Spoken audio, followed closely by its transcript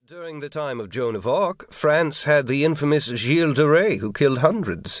During the time of Joan of Arc, France had the infamous Gilles de Rais, who killed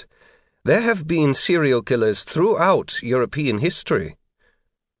hundreds. There have been serial killers throughout European history.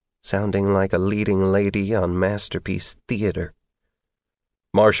 Sounding like a leading lady on Masterpiece Theater.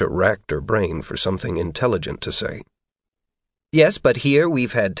 Marcia racked her brain for something intelligent to say. Yes, but here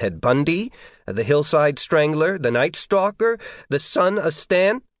we've had Ted Bundy, the Hillside Strangler, the Night Stalker, the son of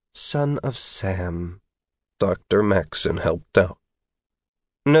Stan. Son of Sam. Dr. Maxon helped out.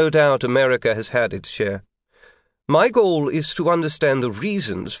 No doubt America has had its share. My goal is to understand the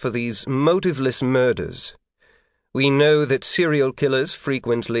reasons for these motiveless murders. We know that serial killers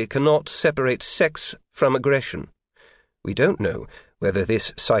frequently cannot separate sex from aggression. We don't know whether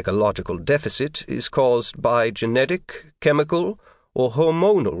this psychological deficit is caused by genetic, chemical, or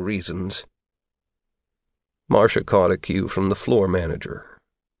hormonal reasons. Marcia caught a cue from the floor manager.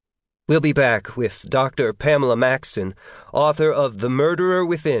 We'll be back with Dr. Pamela Maxon, author of The Murderer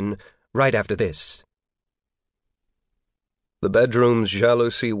Within, right after this. The bedroom's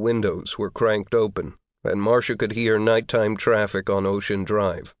jalousie windows were cranked open, and Marcia could hear nighttime traffic on Ocean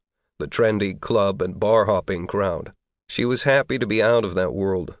Drive, the trendy club and bar-hopping crowd. She was happy to be out of that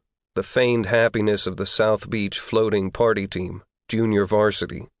world, the feigned happiness of the South Beach floating party team, junior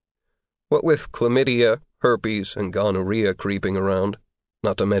varsity. What with chlamydia, herpes, and gonorrhea creeping around,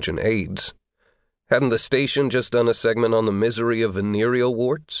 not to mention AIDS. Hadn't the station just done a segment on the misery of venereal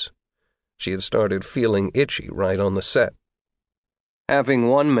warts? She had started feeling itchy right on the set. Having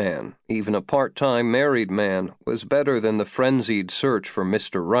one man, even a part-time married man, was better than the frenzied search for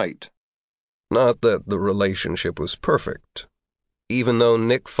Mr. Right. Not that the relationship was perfect. Even though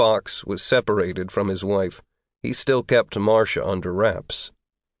Nick Fox was separated from his wife, he still kept Marcia under wraps.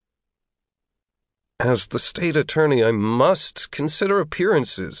 As the state attorney, I must consider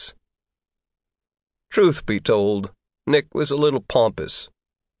appearances. Truth be told, Nick was a little pompous,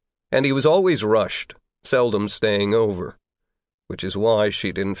 and he was always rushed, seldom staying over, which is why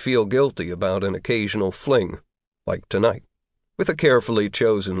she didn't feel guilty about an occasional fling, like tonight, with a carefully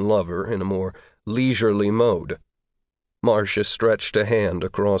chosen lover in a more leisurely mode. Marcia stretched a hand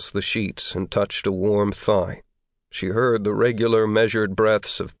across the sheets and touched a warm thigh. She heard the regular measured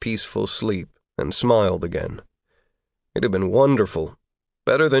breaths of peaceful sleep, and smiled again. It had been wonderful,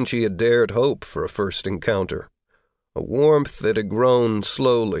 better than she had dared hope for a first encounter. A warmth that had grown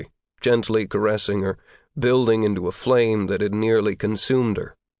slowly, gently caressing her, building into a flame that had nearly consumed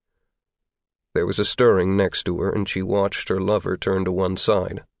her. There was a stirring next to her, and she watched her lover turn to one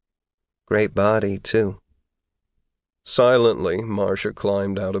side. Great body, too. Silently, Marcia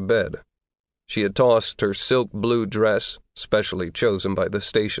climbed out of bed. She had tossed her silk blue dress, specially chosen by the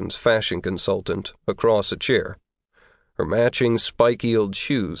station's fashion consultant, across a chair. Her matching spike-heeled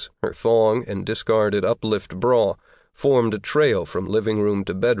shoes, her thong and discarded uplift bra formed a trail from living room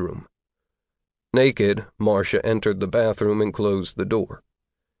to bedroom. Naked, Marcia entered the bathroom and closed the door.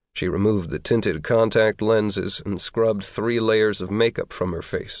 She removed the tinted contact lenses and scrubbed 3 layers of makeup from her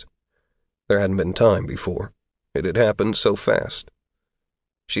face. There hadn't been time before. It had happened so fast.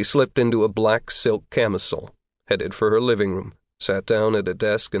 She slipped into a black silk camisole, headed for her living room, sat down at a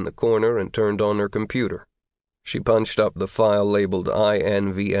desk in the corner and turned on her computer. She punched up the file labeled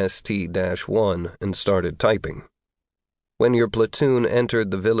INVST-1 and started typing. When your platoon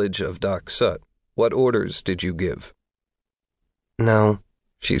entered the village of Dak Sut, what orders did you give? No,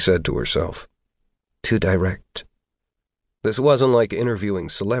 she said to herself. Too direct. This wasn't like interviewing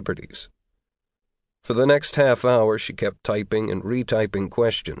celebrities. For the next half hour, she kept typing and retyping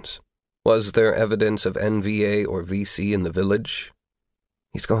questions. Was there evidence of NVA or VC in the village?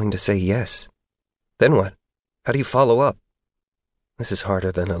 He's going to say yes. Then what? How do you follow up? This is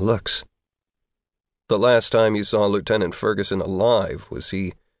harder than it looks. The last time you saw Lieutenant Ferguson alive, was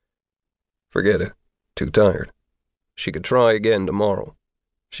he... Forget it. Too tired. She could try again tomorrow.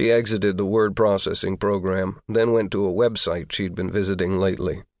 She exited the word processing program, then went to a website she'd been visiting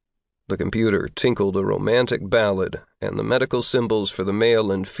lately. The computer tinkled a romantic ballad, and the medical symbols for the male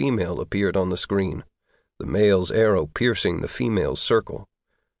and female appeared on the screen, the male's arrow piercing the female's circle.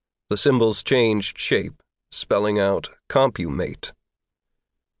 The symbols changed shape, spelling out compumate.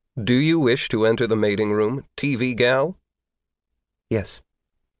 Do you wish to enter the mating room, TV gal? Yes.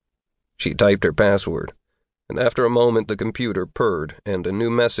 She typed her password, and after a moment the computer purred and a new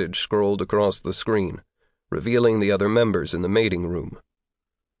message scrolled across the screen, revealing the other members in the mating room.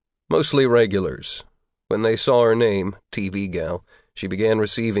 Mostly regulars. When they saw her name, TV gal, she began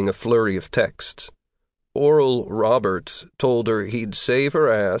receiving a flurry of texts. Oral Roberts told her he'd save her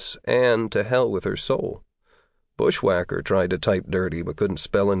ass and to hell with her soul. Bushwhacker tried to type dirty but couldn't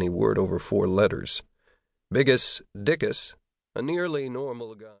spell any word over 4 letters. Biggest Dickus, a nearly normal guy.